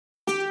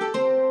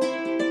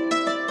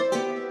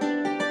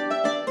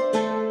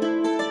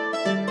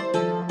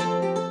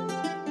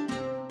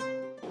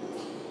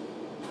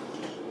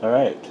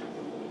Alright,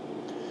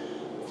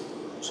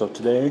 so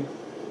today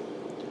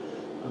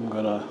I'm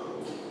gonna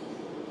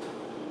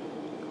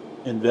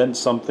invent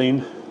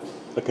something,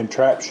 a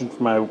contraption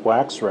for my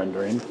wax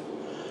rendering.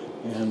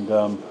 And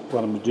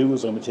what I'm going to do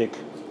is I'm going to take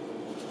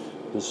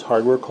this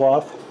hardware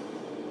cloth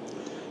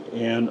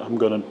and I'm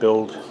going to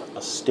build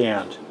a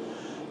stand.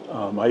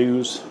 I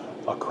use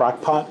a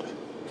crock pot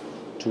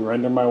to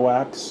render my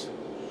wax,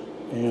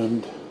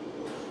 and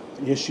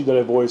the issue that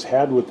I've always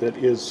had with it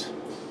is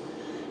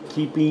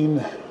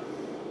keeping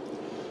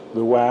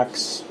the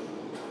wax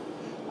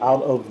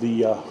out of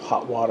the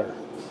hot water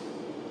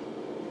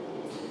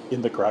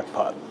in the crock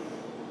pot.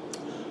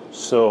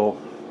 So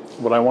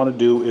what I want to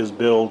do is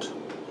build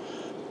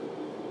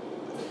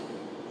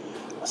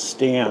a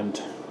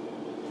stand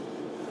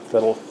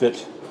that'll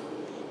fit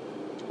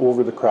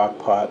over the crock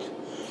pot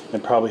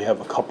and probably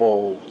have a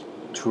couple,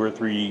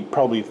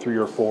 probably three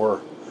or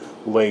four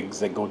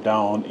legs that go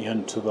down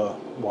into the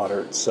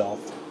water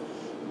itself.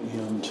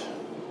 And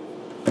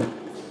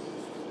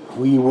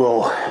we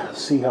will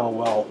see how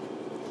well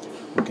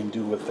we can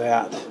do with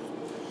that.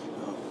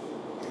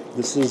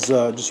 This is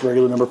just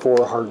regular number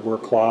 4 hardware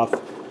cloth.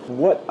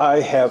 What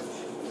I have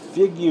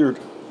figured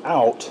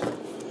out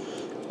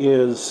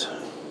is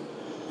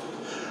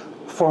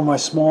for my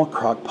small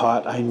crock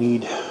pot I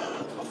need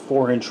a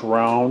 4-inch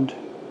round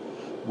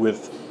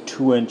with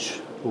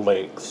 2-inch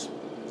legs.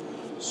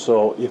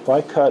 So if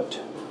I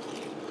cut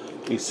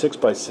a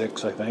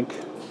 6x6, I think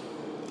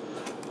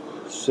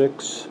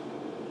 6,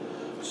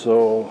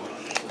 so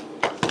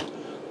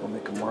I'll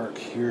make a mark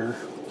here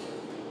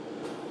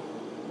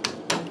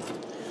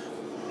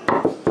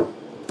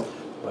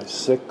by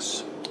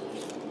 6.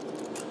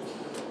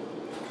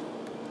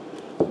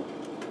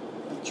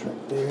 That's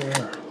right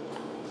there.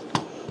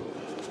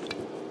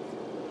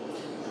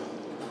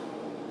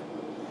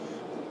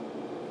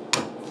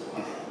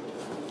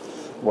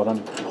 What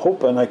I'm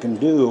hoping I can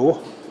do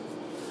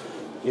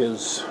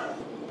is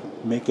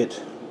make it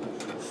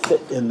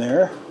fit in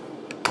there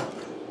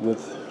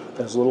with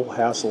as little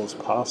hassle as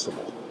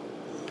possible.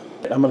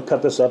 I'm going to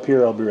cut this up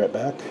here. I'll be right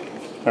back.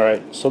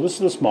 Alright, so this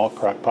is a small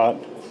crock pot,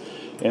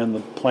 and the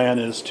plan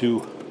is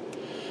to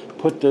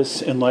put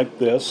this in like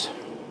this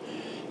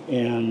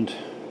and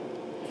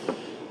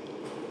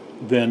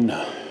then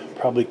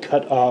probably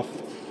cut off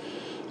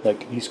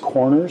like these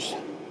corners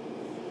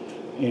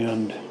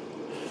and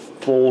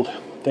fold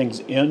things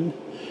in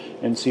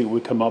and see what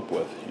we come up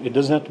with. It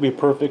doesn't have to be a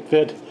perfect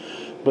fit,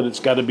 but it's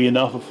got to be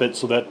enough of it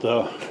so that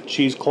the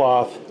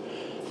cheesecloth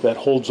that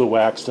holds the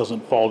wax doesn't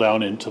fall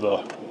down into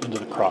the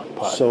crock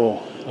pot.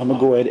 So I'm gonna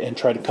go ahead and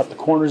try to cut the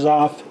corners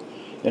off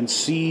and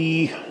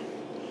see.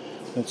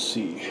 Let's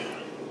see.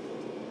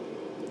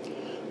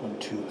 1,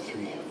 2,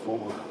 3,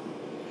 4.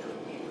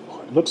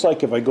 It looks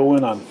like if I go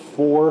in on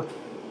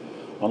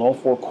all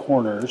 4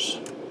 corners,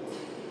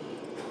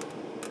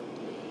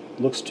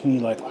 looks to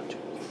me like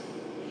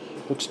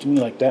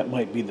that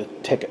might be the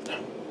ticket.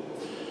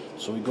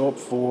 So we go up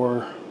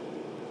 4.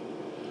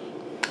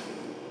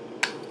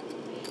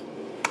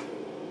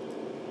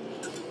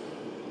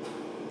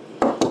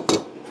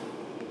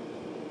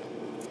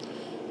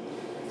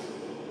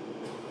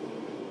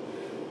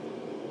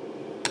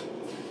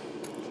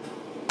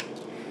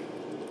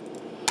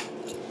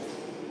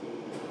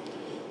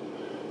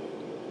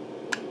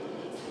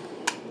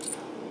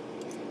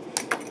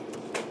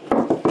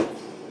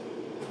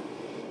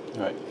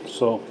 Alright,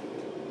 so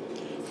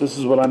this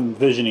is what I'm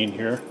envisioning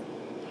here.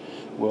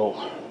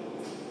 We'll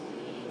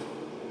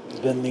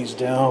bend these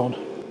down.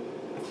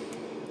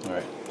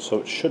 Alright, so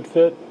it should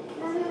fit.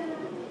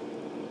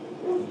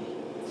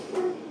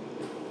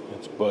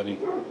 It's buddy.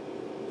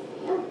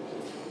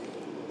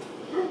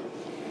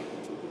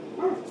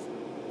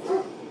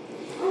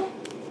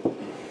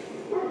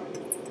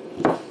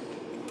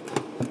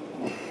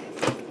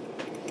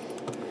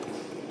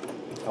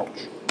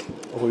 Ouch.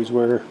 Always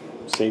wear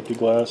safety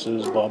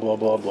glasses, blah blah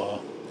blah blah.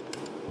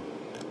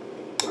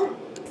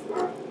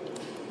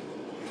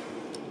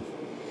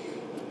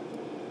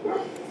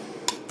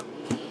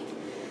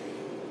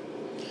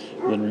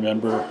 Then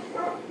remember,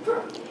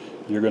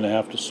 you're going to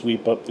have to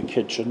sweep up the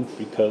kitchen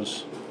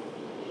because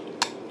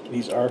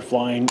these are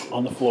flying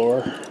on the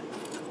floor.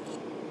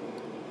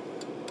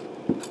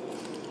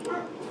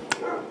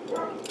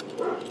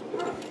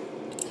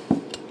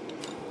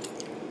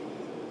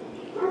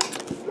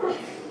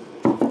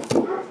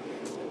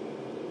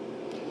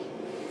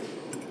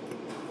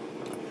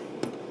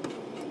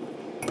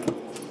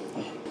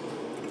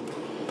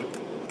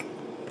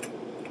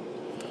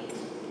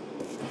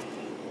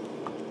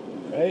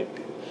 Right,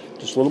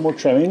 just a little more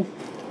trimming.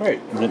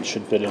 Alright, and then it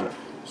should fit in.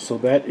 So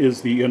that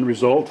is the end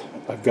result.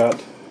 I've got,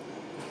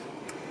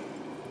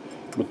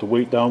 with the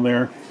weight down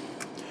there,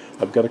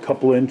 I've got a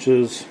couple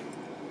inches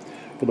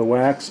for the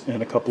wax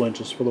and a couple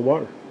inches for the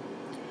water.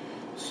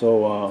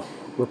 So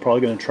we're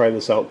probably going to try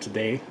this out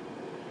today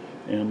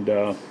and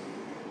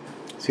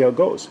see how it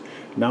goes.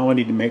 Now I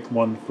need to make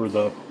one for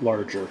the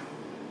larger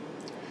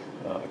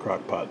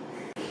crock pot.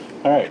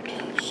 Alright,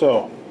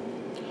 so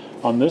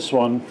on this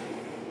one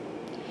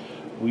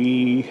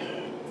we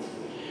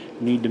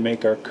need to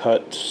make our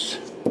cuts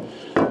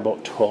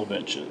about 12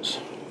 inches.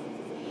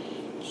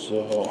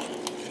 So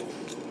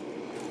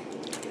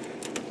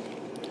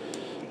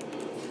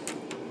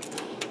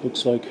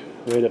looks like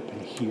right up in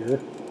here.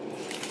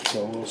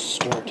 So we'll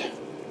start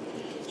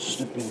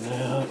snipping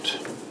that.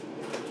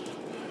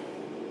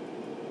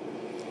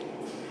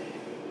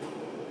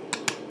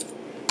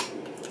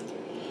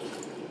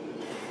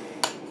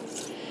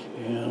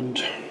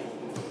 And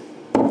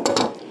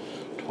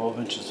 12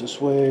 inches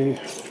this way.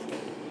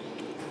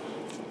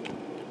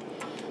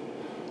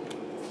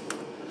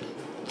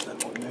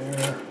 That one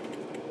there.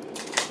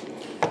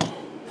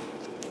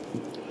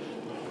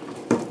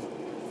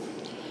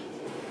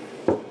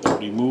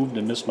 Already moved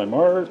and missed my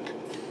mark.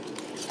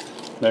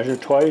 Measure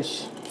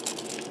twice,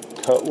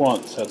 cut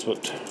once. That's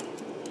what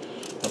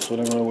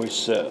everyone always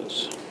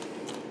says.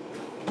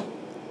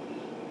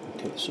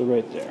 Okay, so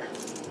right there.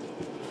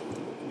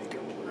 Make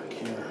it work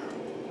here.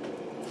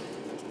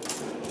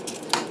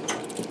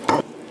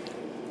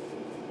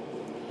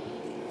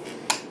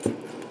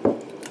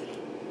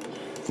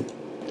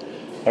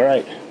 All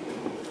right.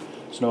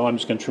 So now I'm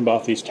just going to trim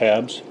off these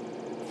tabs,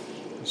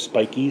 these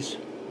spikies,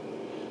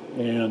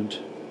 and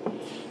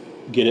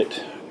get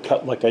it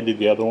cut like I did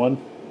the other one.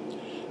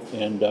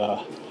 And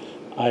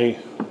I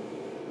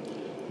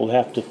will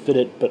have to fit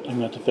it, but I'm going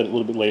to have to fit it a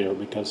little bit later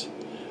because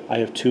I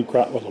have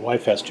the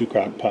wife has two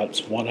crock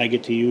pots. One I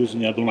get to use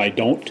and the other one I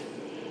don't.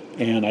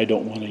 And I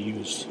don't want to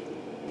use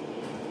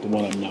the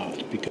one I'm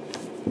not because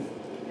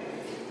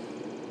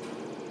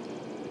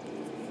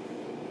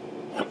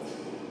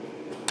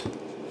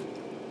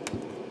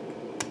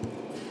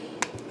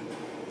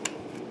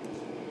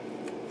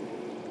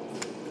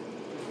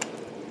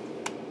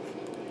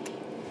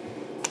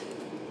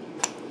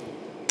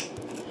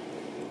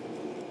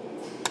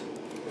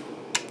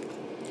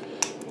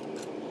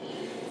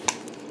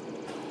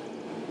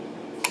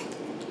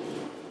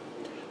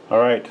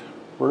Alright,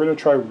 we're going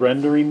to try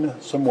rendering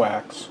some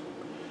wax.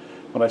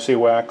 When I say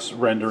wax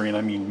rendering,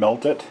 I mean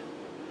melt it.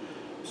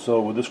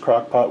 So with this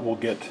crock pot we'll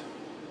get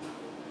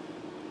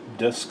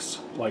discs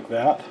like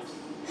that.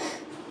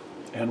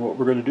 And what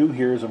we're going to do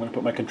here is I'm going to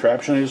put my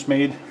contraption I just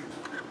made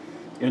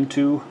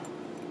into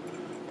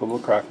the little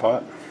crock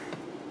pot.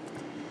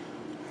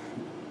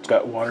 It's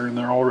got water in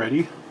there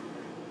already.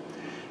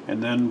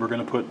 And then we're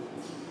going to put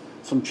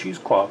some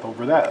cheesecloth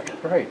over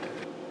that. Right.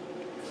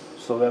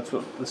 So that's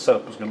what the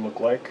setup is going to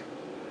look like.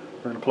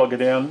 We're going to plug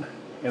it in,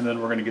 and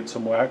then we're going to get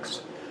some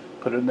wax,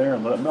 put it in there,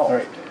 and let it melt.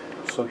 Alright,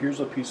 so here's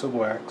a piece of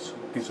wax,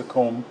 a piece of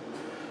comb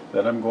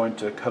that I'm going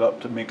to cut up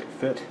to make it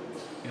fit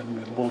in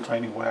the little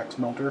tiny wax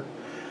melter.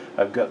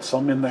 I've got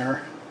some in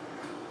there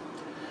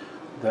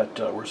that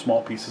were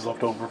small pieces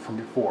left over from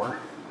before,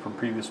 from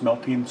previous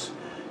meltings,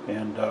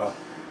 and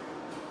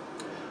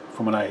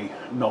from when I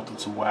melted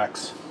some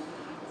wax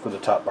for the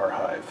top bar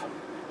hive.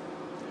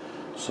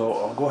 So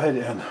I'll go ahead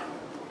and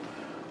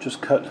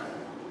just cut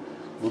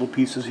little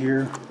pieces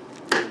here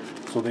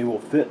so they will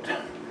fit.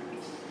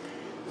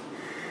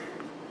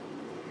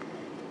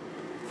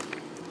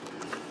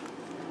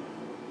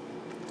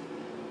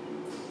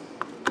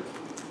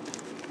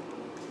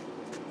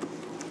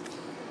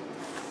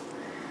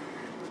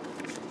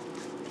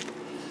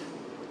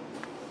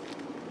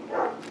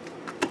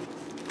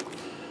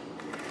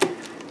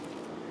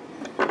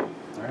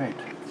 Alright,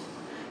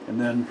 and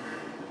then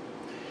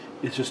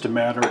it's just a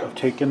matter of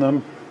taking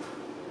them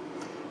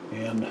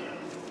and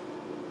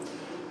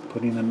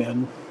putting them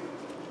in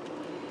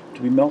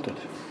to be melted.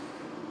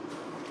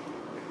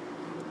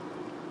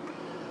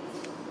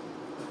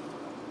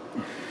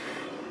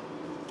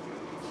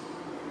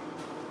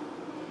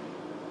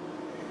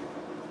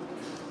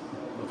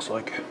 Looks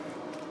like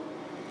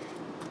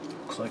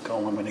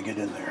all I'm going to get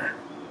in there.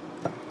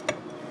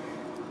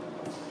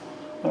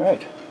 All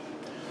right.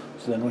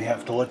 So then we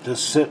have to let this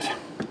sit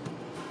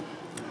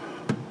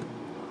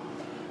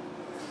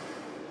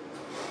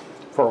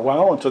for a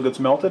while until it gets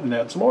melted and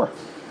add some more.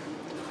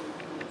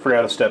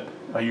 Forgot a step.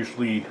 I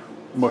usually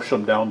mush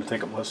them down to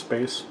take up less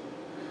space,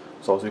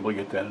 so I was able to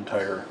get that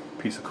entire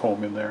piece of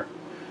comb in there.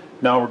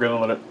 Now we're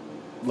going to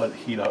let it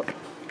heat up.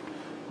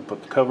 We'll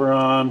put the cover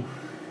on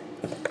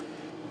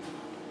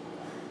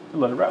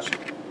and let it rest.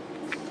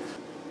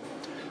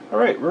 All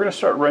right, we're going to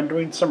start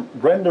rendering.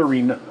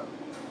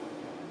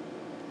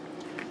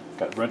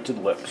 Got rented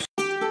lips.